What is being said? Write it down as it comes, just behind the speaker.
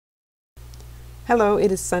Hello,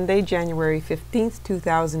 it is Sunday, January 15th,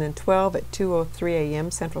 2012 at 2:03 a.m.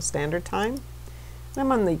 Central Standard Time.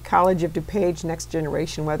 I'm on the College of DuPage Next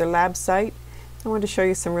Generation Weather Lab site. I wanted to show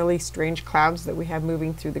you some really strange clouds that we have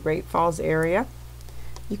moving through the Great Falls area.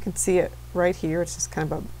 You can see it right here. It's just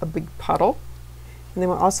kind of a big puddle. And then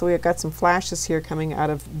we've got some flashes here coming out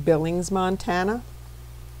of Billings, Montana.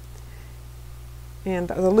 And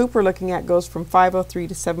the loop we're looking at goes from 5:03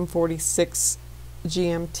 to 7:46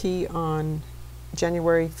 GMT on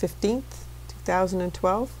January 15th,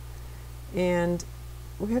 2012. And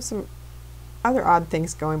we have some other odd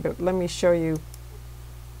things going, but let me show you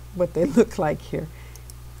what they look like here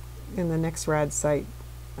in the next rad site.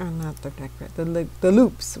 Not the next rad, the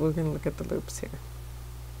loops. We're going to look at the loops here.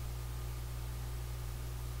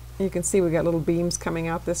 You can see we got little beams coming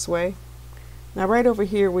out this way. Now right over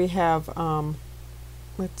here we have,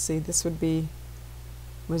 let's see, this would be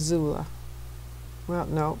Missoula. Well,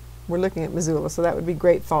 no, we're looking at Missoula, so that would be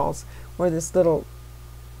Great Falls, where this little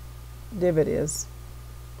divot is.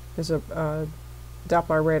 There's a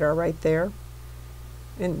Doppler radar right there.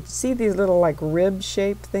 And see these little like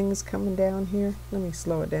rib-shaped things coming down here? Let me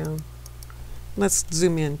slow it down. Let's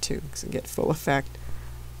zoom in too, so get full effect.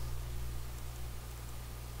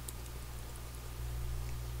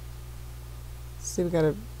 See, we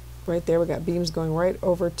got right there, we got beams going right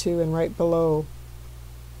over to and right below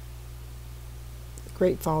the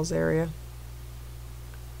Great Falls area.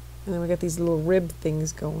 And then we got these little rib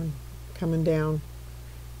things coming down.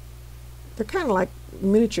 They're kind of like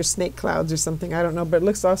miniature snake clouds or something, I don't know, but it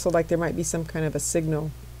looks also like there might be some kind of a signal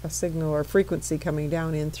or frequency coming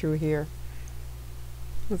down in through here.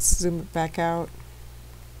 Let's zoom it back out.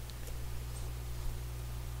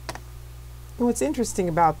 And what's interesting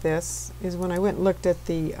about this is when I went and looked at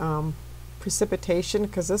the precipitation,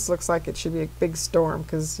 because this looks like it should be a big storm,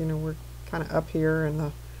 because we're kind of up here in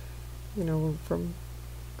the from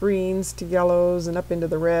greens to yellows and up into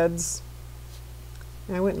the reds.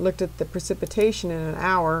 And I went and looked at the precipitation in an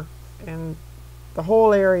hour, and the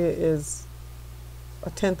whole area is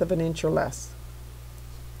 1/10 of an inch or less.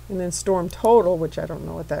 And then storm total, which I don't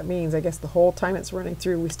know what that means, I guess the whole time it's running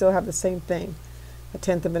through we still have the same thing,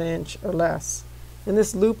 1/10 of an inch or less. And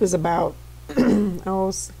this loop is about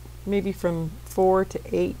maybe from 4 to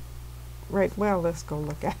 8. Right, well, let's go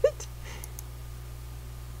look at it.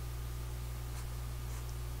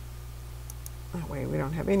 That way we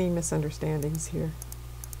don't have any misunderstandings here.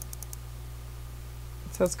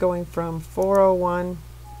 So it's going from 4:01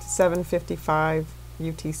 to 7:55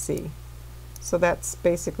 UTC. So that's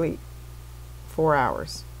basically 4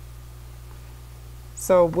 hours.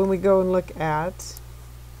 So when we go and look at,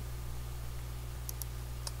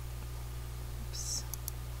 oops,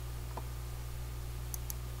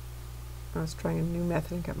 I was trying a new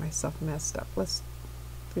method and got myself messed up. Let's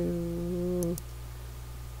do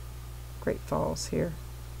Great Falls here.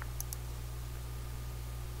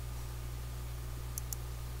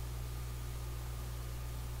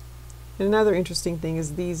 And another interesting thing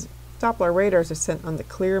is these Doppler radars are sent on the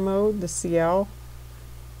clear mode, the CL,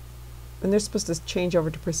 and they're supposed to change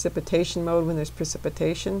over to precipitation mode when there's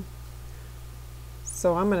precipitation.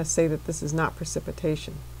 So I'm going to say that this is not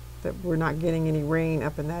precipitation, that we're not getting any rain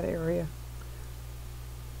up in that area,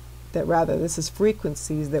 that rather this is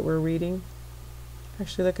frequencies that we're reading.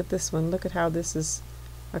 Actually, look at this one. Look at how this is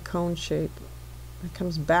a cone shape. It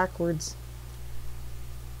comes backwards.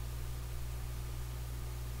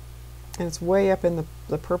 And it's way up in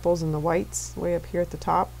the purples and the whites, way up here at the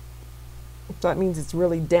top. So that means it's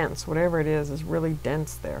really dense. Whatever it is really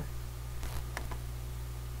dense there.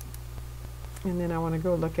 And then I want to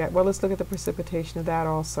go look at, well, let's look at the precipitation of that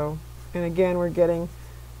also. And again, we're getting,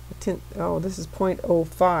 this is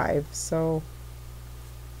 0.05, so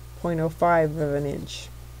 0.05 of an inch.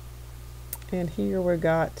 And here we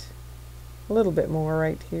got a little bit more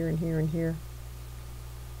right here and here and here.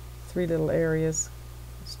 3 little areas.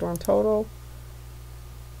 Storm total,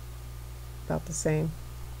 about the same.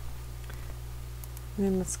 And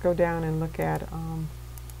then let's go down and look at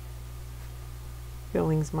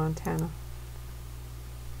Billings, Montana.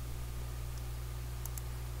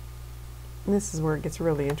 And this is where it gets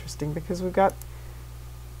really interesting, because we've got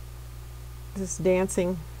these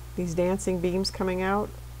dancing beams coming out,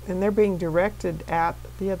 and they're being directed at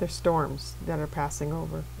the other storms that are passing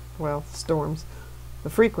over. Well, storms. The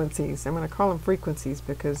frequencies. I'm going to call them frequencies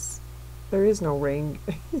because there is no rain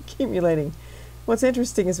accumulating. What's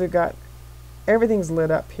interesting is we've got everything's lit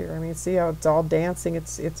up here. I mean, see how it's all dancing?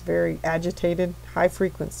 It's very agitated. High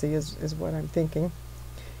frequency is what I'm thinking.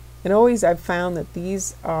 And always I've found that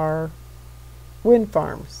these are wind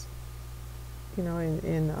farms.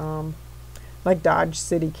 In like Dodge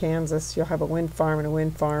City, Kansas, you'll have a wind farm and a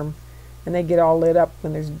wind farm, and they get all lit up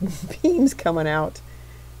when there's beams coming out.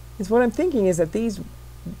 Is what I'm thinking is that the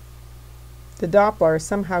Doppler is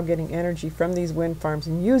somehow getting energy from these wind farms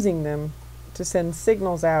and using them to send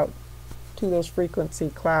signals out to those frequency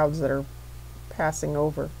clouds that are passing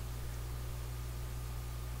over.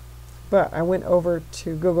 But I went over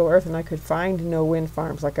to Google Earth and I could find no wind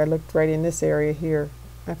farms. Like I looked right in this area here.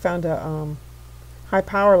 I found a high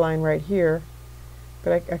power line right here,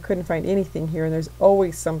 but I couldn't find anything here. And there's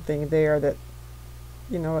always something there that,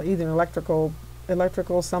 you know, either an electrical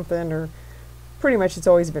something, or pretty much it's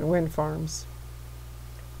always been wind farms.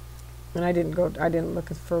 And I didn't look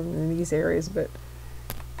for them in these areas, but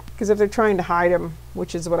because if they're trying to hide them,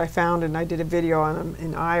 which is what I found, and I did a video on them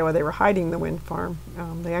in Iowa, they were hiding the wind farm.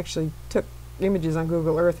 They actually took images on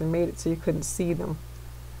Google Earth and made it so you couldn't see them.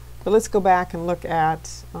 But let's go back and look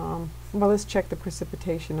at, well, let's check the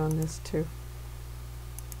precipitation on this too.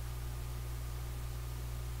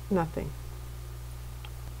 Nothing.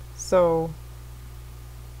 So,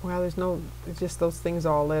 well, it's just those things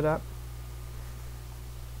all lit up.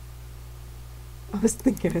 I was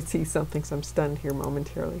thinking I'd see something, so I'm stunned here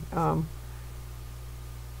momentarily.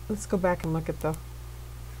 Let's go back and look at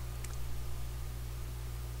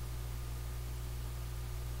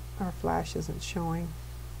our flash isn't showing.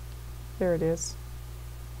 There it is.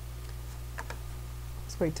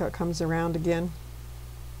 Let's wait till it comes around again.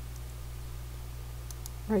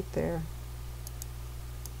 Right there.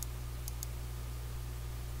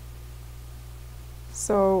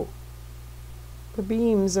 So the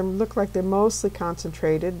beams look like they're mostly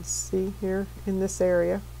concentrated, see here in this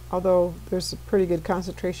area, although there's a pretty good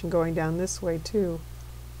concentration going down this way too.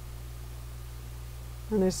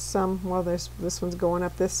 And there's some, well, this one's going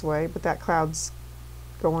up this way, but that cloud's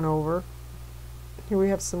going over. Here we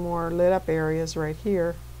have some more lit up areas right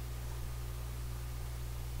here.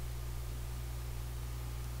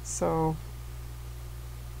 So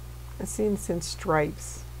I see it's in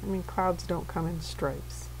stripes. I mean, clouds don't come in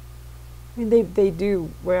stripes. I mean, they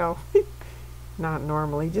do, well, not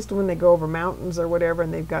normally, just when they go over mountains or whatever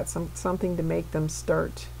and they've got something to make them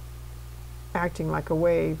start acting like a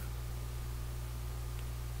wave.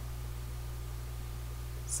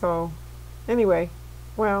 So, anyway,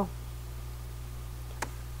 well,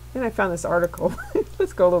 then I found this article.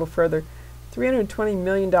 Let's go a little further. $320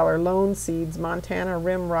 million loan seeds Montana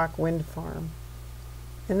Rimrock Wind Farm.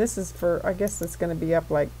 And this is for, I guess it's going to be up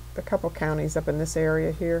like a couple counties up in this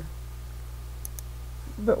area here.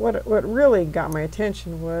 But what really got my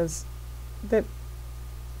attention was that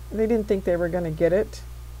they didn't think they were going to get it.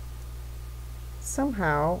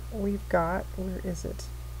 Somehow we've got, where is it?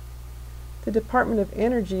 The Department of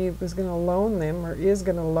Energy was going to loan them, or is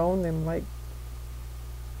going to loan them, like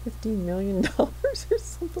 $15 million or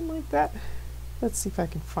something like that. Let's see if I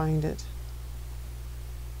can find it.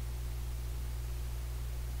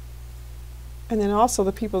 And then also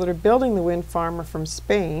the people that are building the wind farm are from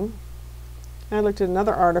Spain. And I looked at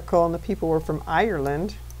another article and the people were from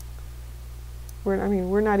Ireland. I mean,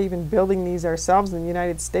 we're not even building these ourselves in the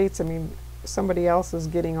United States. I mean, somebody else is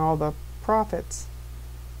getting all the profits.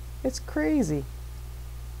 It's crazy.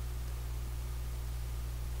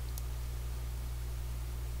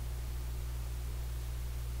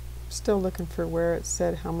 Still looking for where it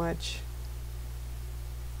said how much.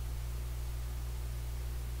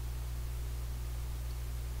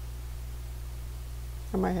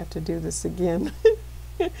 I might have to do this again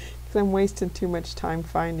because I'm wasting too much time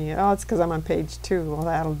finding it. Oh, it's because I'm on page 2. Well,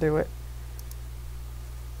 that'll do it.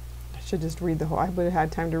 I should just read the whole, I would have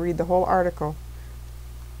had time to read the whole article.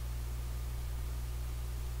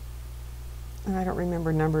 And I don't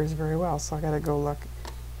remember numbers very well, so I got to go look.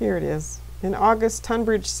 Here it is. In August,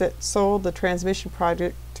 Tunbridge sold the transmission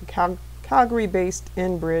project to Calgary-based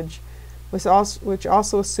Enbridge, which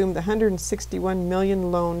also assumed the $161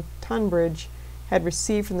 million loan Tunbridge had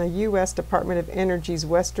received from the U.S. Department of Energy's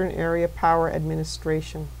Western Area Power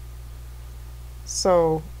Administration.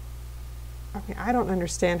 So, I mean, I don't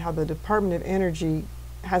understand how the Department of Energy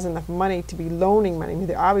has enough money to be loaning money. I mean,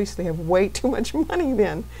 they obviously have way too much money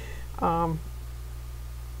then. Well,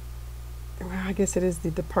 I guess it is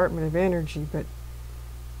the Department of Energy, but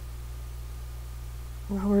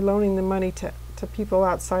well, we're loaning the money to people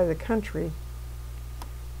outside the country.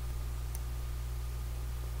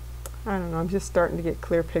 I don't know, I'm just starting to get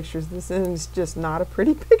clear pictures. This is just not a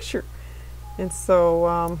pretty picture. And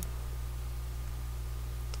so,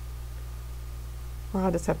 well,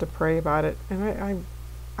 I'll just have to pray about it. And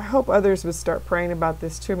I hope others would start praying about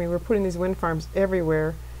this too. I mean, we're putting these wind farms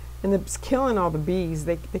everywhere, and it's killing all the bees.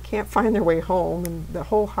 They can't find their way home, and the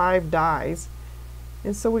whole hive dies.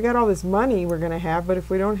 And so we got all this money we're going to have, but if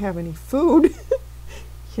we don't have any food,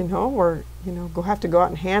 or, have to go out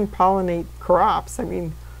and hand pollinate crops. I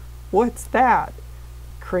mean, what's that?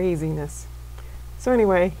 Craziness. So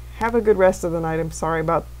anyway, have a good rest of the night. I'm sorry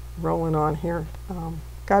about rolling on here.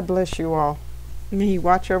 God bless you all. May He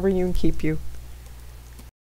watch over you and keep you.